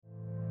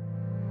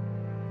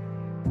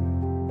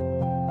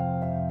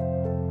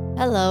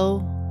Hello,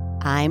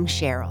 I'm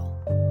Cheryl,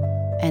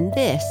 and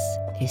this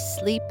is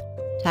Sleep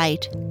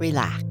Tight,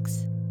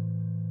 Relax,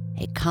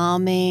 a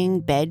calming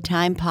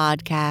bedtime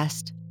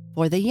podcast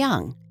for the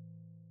young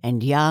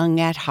and young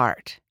at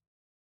heart.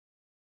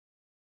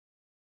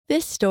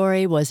 This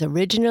story was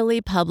originally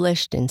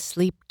published in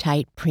Sleep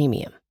Tight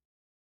Premium.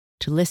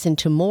 To listen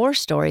to more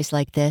stories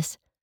like this,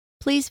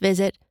 please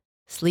visit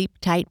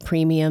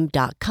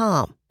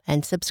sleeptightpremium.com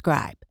and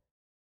subscribe.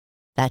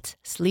 That's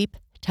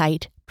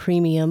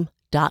sleeptightpremium.com.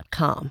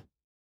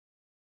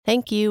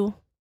 Thank you.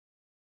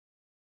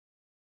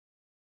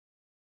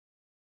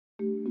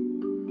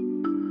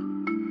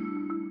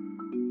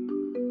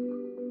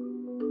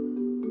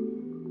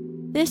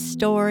 This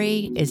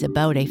story is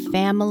about a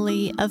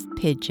family of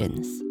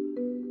pigeons.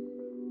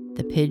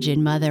 The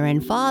pigeon mother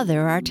and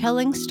father are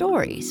telling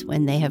stories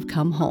when they have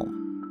come home.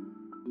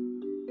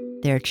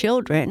 Their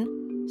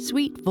children,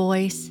 Sweet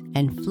Voice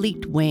and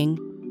Fleet Wing,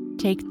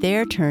 take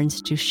their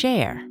turns to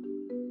share,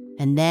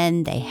 and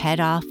then they head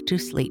off to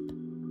sleep.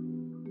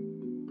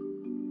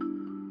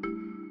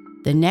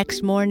 The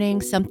next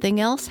morning, something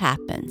else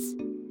happens,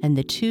 and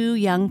the two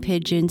young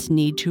pigeons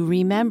need to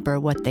remember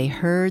what they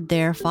heard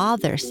their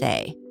father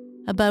say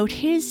about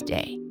his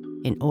day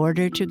in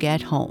order to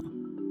get home.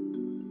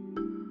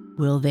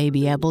 Will they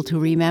be able to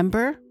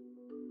remember?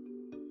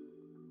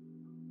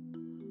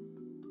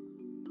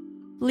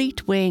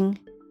 Fleet Wing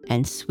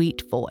and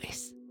Sweet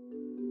Voice.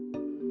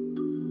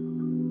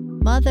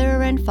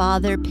 Mother and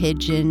Father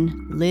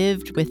Pigeon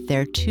lived with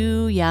their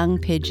two young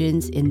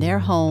pigeons in their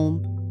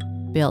home,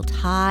 built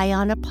high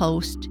on a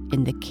post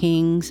in the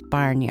king's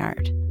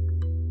barnyard.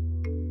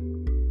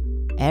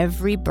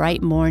 Every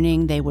bright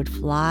morning they would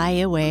fly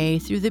away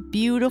through the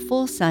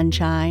beautiful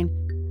sunshine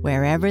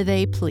wherever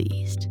they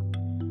pleased.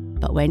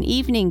 But when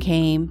evening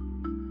came,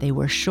 they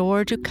were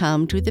sure to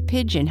come to the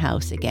pigeon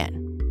house again.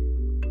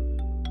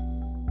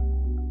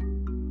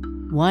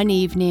 One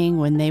evening,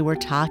 when they were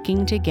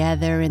talking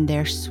together in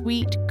their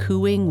sweet,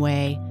 cooing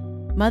way,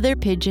 Mother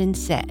Pigeon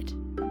said,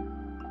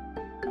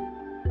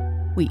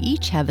 "We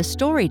each have a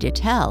story to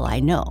tell, I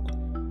know,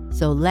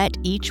 so let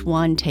each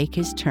one take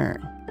his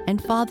turn.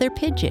 And Father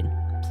Pigeon,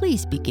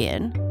 please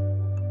begin."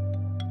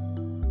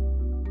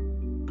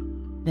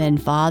 Then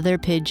Father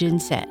Pigeon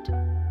said,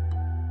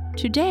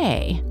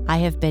 "Today I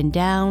have been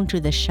down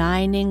to the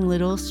shining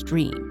little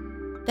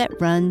stream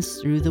that runs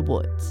through the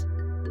woods.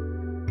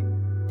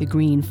 The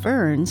green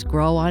ferns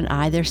grow on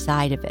either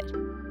side of it,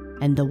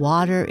 and the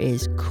water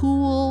is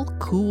cool,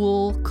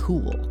 cool,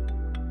 cool.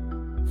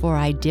 For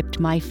I dipped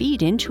my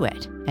feet into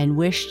it and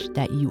wished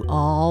that you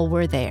all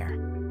were there."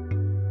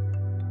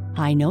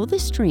 "I know the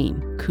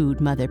stream,"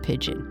 cooed Mother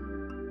Pigeon.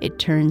 "It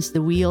turns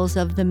the wheels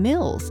of the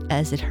mills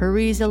as it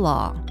hurries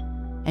along,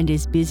 and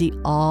is busy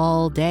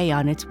all day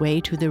on its way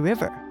to the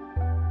river."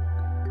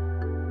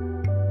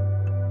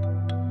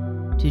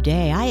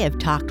 "Today I have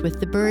talked with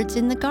the birds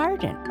in the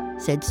garden,"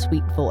 said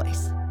Sweet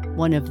Voice,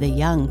 one of the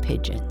young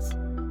pigeons.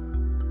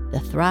 "The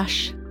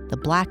thrush, the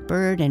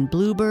blackbird and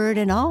bluebird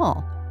and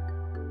all.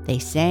 They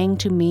sang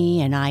to me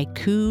and I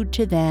cooed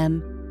to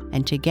them,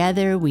 and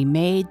together we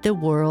made the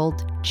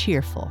world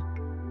cheerful.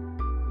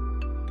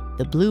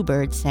 The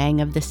bluebird sang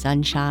of the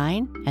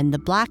sunshine and the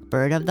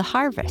blackbird of the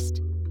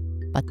harvest,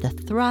 but the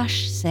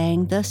thrush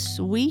sang the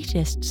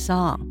sweetest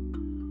song.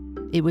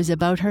 It was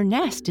about her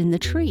nest in the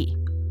tree."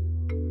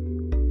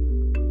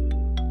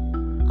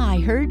 "I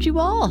heard you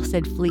all,"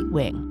 said Fleet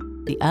Wing,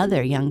 the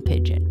other young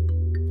pigeon,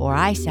 "for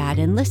I sat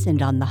and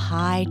listened on the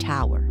high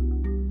tower.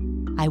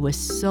 I was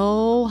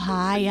so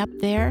high up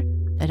there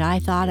that I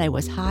thought I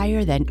was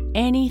higher than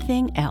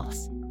anything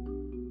else.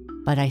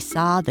 But I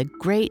saw the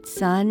great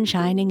sun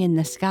shining in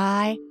the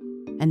sky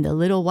and the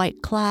little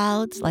white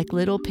clouds like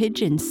little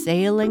pigeons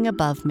sailing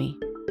above me.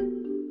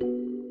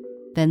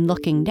 Then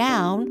looking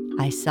down,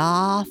 I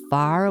saw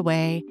far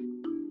away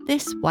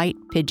this white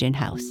pigeon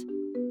house.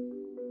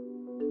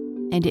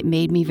 And it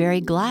made me very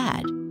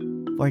glad,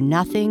 for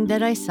nothing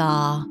that I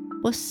saw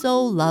was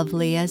so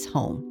lovely as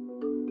home."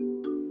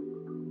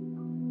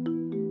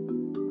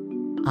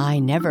 "I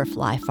never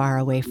fly far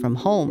away from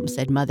home,"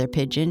 said Mother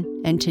Pigeon,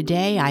 "and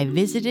today I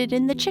visited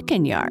in the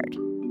chicken yard.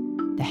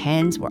 The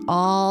hens were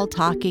all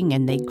talking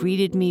and they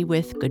greeted me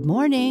with 'Good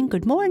morning,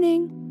 good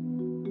morning.'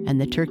 And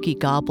the turkey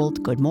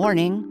gobbled 'Good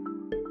morning,'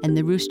 and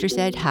the rooster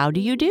said, 'How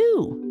do you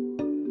do?'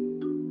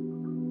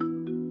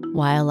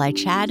 While I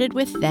chatted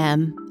with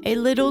them, a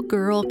little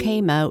girl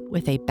came out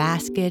with a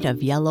basket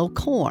of yellow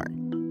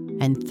corn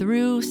and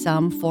threw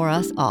some for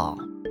us all.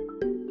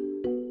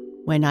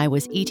 When I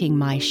was eating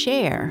my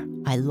share,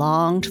 I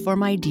longed for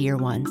my dear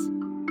ones.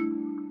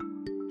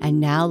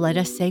 And now let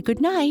us say good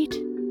night,"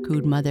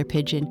 cooed Mother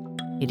Pigeon.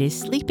 "It is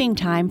sleeping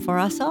time for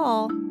us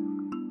all."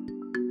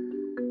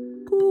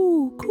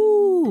 "Coo,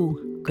 coo,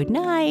 good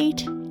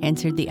night,"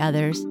 answered the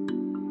others,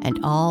 and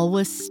all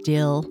was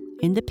still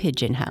in the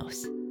pigeon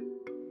house.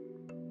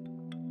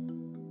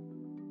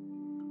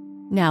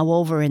 Now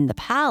over in the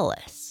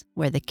palace,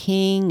 where the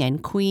king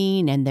and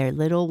queen and their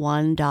little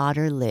one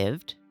daughter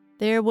lived,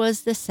 there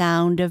was the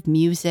sound of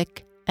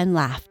music and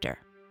laughter.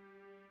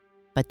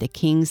 But the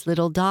king's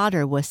little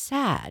daughter was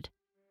sad,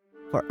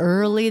 for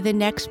early the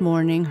next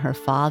morning her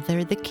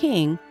father, the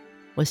king,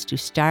 was to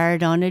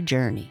start on a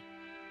journey,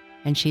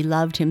 and she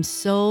loved him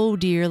so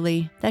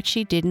dearly that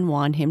she didn't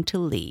want him to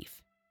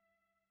leave.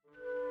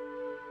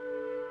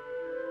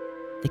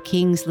 The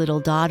king's little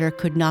daughter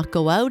could not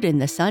go out in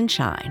the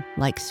sunshine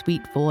like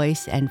Sweet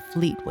Voice and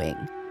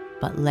Fleetwing,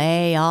 but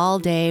lay all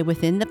day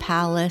within the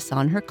palace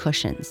on her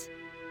cushions.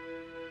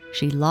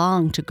 She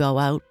longed to go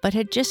out, but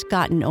had just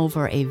gotten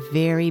over a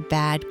very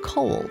bad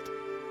cold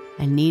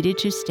and needed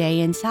to stay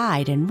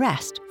inside and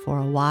rest for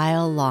a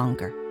while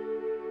longer.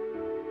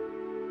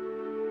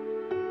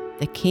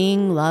 The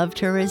king loved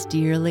her as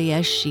dearly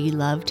as she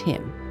loved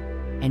him,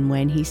 and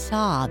when he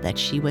saw that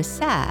she was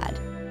sad,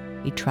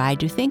 he tried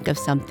to think of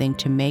something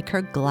to make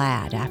her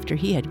glad after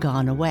he had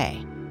gone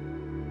away.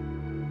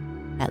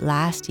 At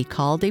last he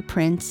called a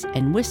prince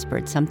and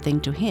whispered something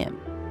to him.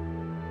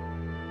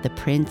 The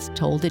prince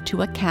told it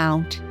to a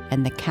count,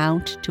 and the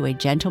count to a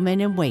gentleman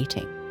in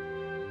waiting.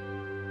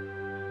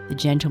 The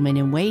gentleman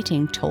in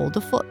waiting told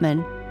the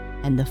footman,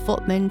 and the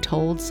footman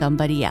told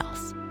somebody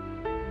else.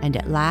 And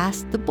at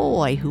last the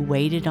boy who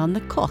waited on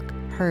the cook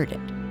heard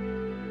it.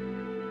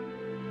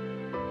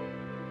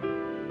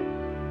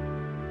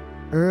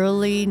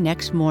 Early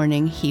next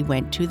morning he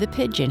went to the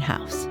pigeon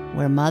house,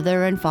 where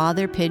Mother and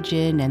Father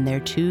Pigeon and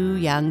their 2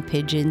 young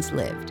pigeons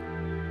lived.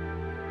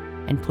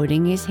 And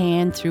putting his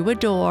hand through a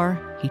door,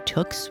 he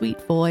took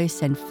Sweet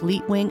Voice and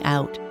Fleetwing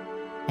out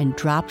and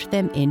dropped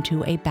them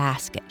into a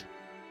basket.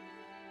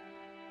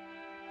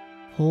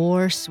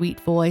 Poor Sweet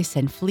Voice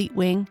and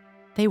Fleetwing,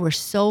 they were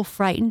so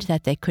frightened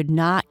that they could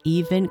not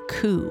even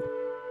coo.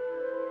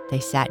 They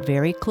sat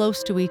very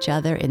close to each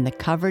other in the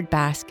covered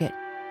basket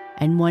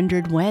and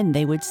wondered when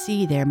they would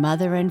see their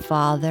mother and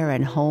father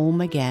and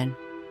home again.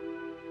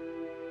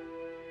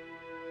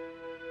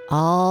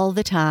 All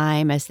the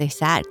time, as they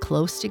sat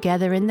close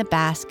together in the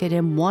basket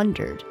and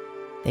wondered,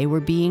 they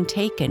were being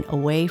taken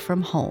away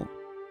from home.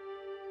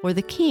 For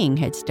the king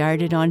had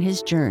started on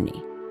his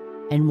journey,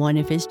 and one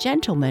of his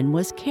gentlemen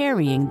was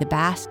carrying the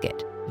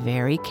basket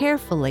very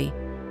carefully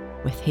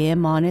with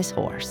him on his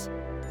horse.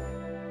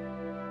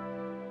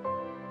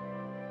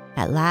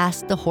 At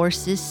last the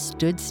horses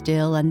stood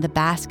still and the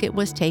basket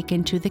was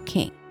taken to the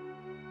king.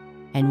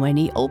 And when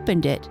he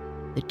opened it,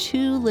 the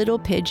 2 little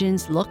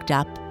pigeons looked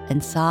up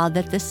and saw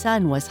that the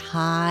sun was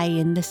high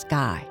in the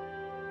sky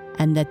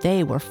and that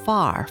they were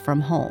far from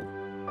home.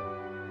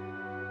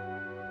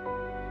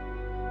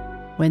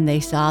 When they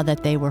saw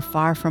that they were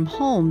far from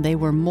home, they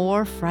were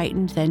more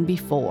frightened than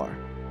before.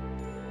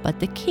 But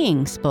the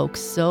king spoke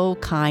so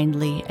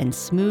kindly and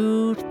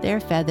smoothed their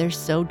feathers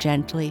so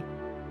gently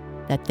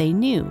that they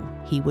knew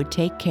he would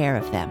take care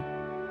of them.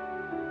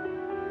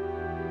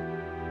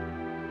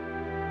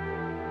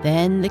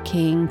 Then the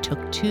king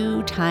took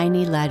 2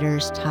 tiny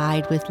letters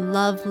tied with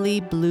lovely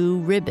blue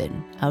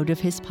ribbon out of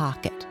his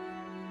pocket.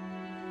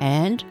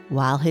 And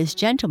while his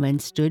gentleman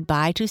stood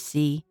by to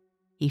see,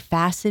 he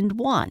fastened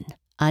one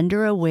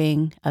under a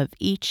wing of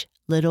each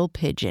little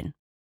pigeon.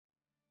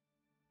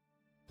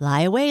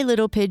 "Fly away,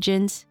 little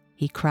pigeons,"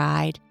 he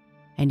cried,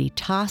 and he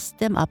tossed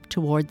them up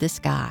toward the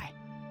sky.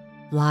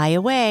 "Fly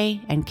away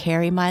and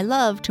carry my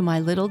love to my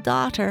little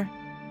daughter."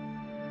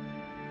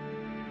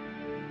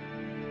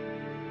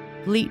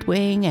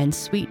 Fleetwing and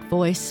Sweet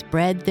Voice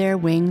spread their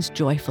wings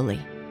joyfully,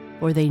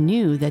 for they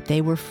knew that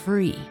they were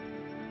free,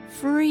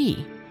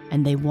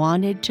 and they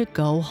wanted to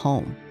go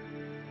home.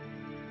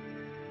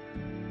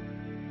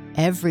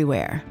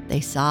 Everywhere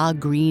they saw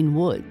green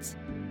woods,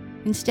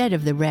 instead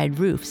of the red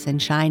roofs and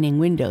shining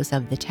windows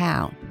of the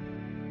town,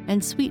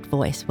 and Sweet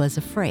Voice was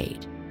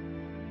afraid.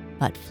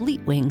 But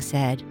Fleetwing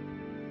said,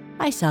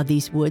 "I saw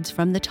these woods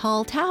from the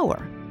tall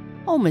tower.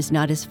 Home is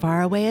not as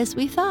far away as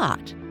we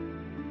thought."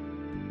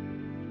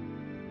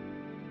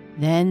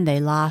 Then they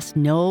lost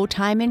no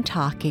time in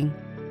talking,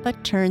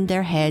 but turned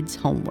their heads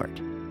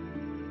homeward.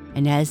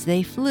 And as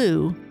they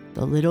flew,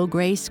 the little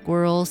gray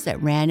squirrels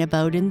that ran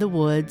about in the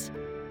woods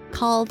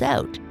called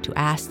out to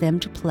ask them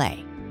to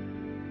play,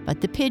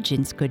 but the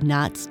pigeons could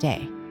not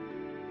stay.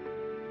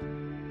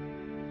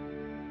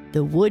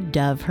 The wood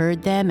dove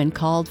heard them and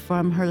called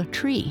from her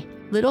tree,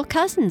 "Little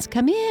cousins,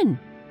 come in."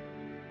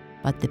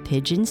 But the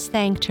pigeons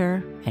thanked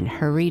her and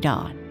hurried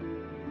on.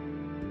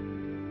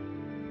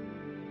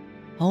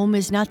 "Home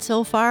is not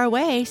so far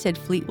away," said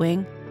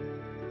Fleetwing,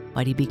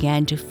 but he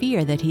began to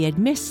fear that he had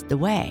missed the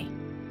way,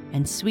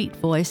 and Sweet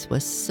Voice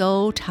was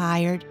so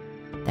tired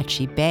that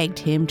she begged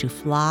him to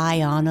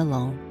fly on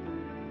alone.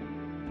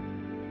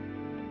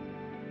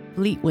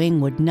 Fleetwing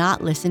would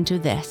not listen to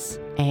this,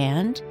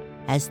 and,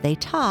 as they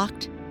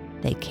talked,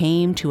 they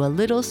came to a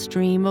little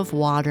stream of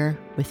water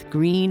with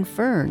green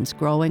ferns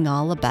growing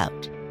all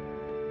about.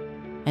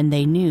 And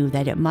they knew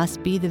that it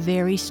must be the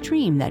very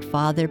stream that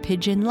Father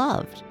Pigeon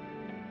loved.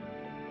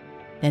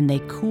 Then they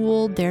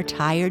cooled their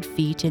tired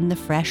feet in the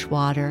fresh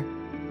water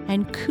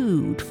and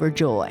cooed for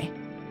joy,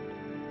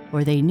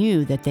 for they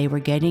knew that they were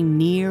getting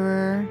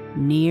nearer,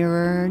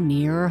 nearer,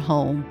 nearer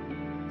home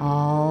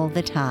all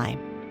the time.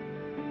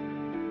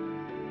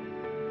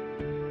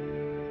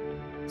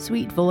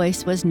 Sweet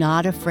Voice was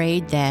not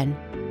afraid then,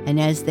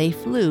 and as they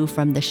flew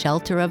from the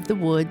shelter of the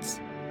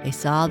woods, they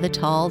saw the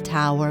tall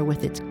tower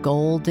with its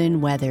golden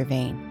weather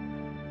vane.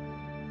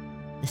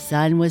 The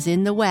sun was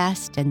in the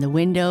west, and the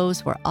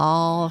windows were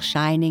all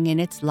shining in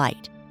its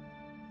light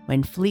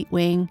when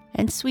Fleetwing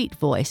and Sweet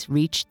Voice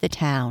reached the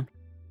town.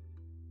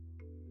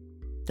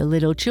 The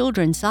little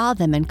children saw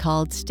them and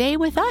called, "Stay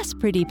with us,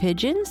 pretty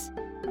pigeons."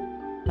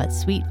 But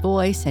Sweet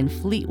Voice and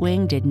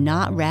Fleetwing did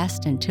not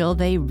rest until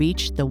they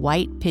reached the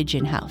white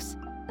pigeon house,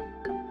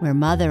 where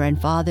Mother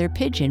and Father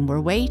Pigeon were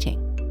waiting.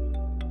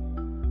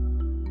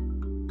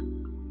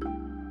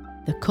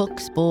 The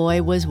cook's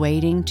boy was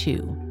waiting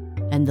too,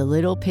 and the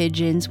little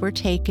pigeons were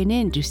taken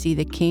in to see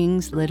the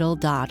king's little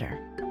daughter.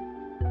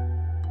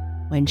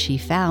 When she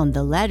found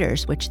the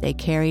letters which they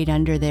carried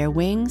under their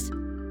wings,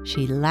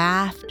 she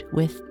laughed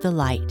with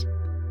delight.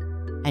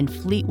 And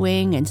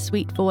Fleetwing and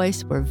Sweet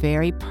Voice were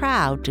very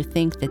proud to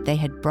think that they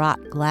had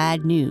brought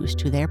glad news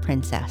to their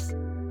princess.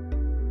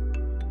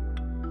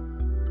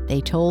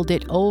 They told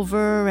it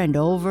over and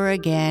over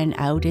again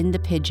out in the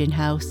pigeon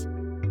house,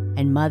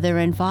 and Mother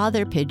and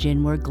Father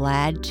Pigeon were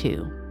glad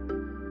too.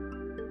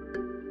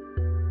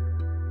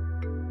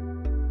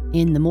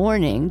 In the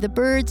morning, the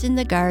birds in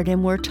the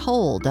garden were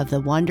told of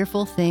the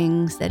wonderful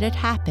things that had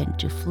happened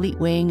to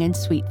Fleetwing and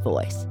Sweet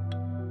Voice.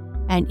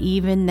 And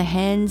even the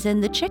hens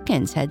and the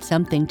chickens had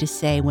something to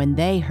say when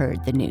they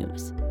heard the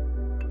news.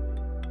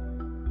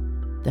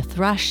 The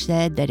thrush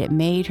said that it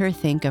made her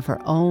think of her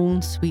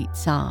own sweet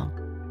song,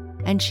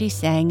 and she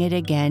sang it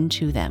again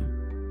to them.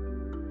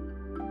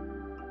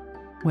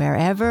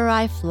 "Wherever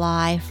I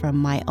fly from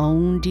my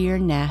own dear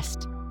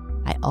nest,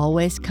 I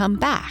always come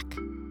back,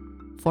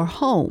 for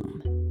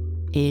home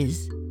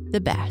is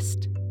the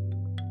best."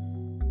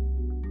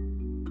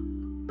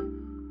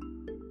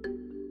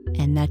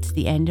 And that's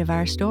the end of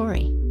our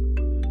story.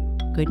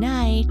 Good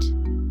night.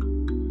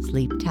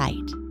 Sleep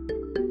tight.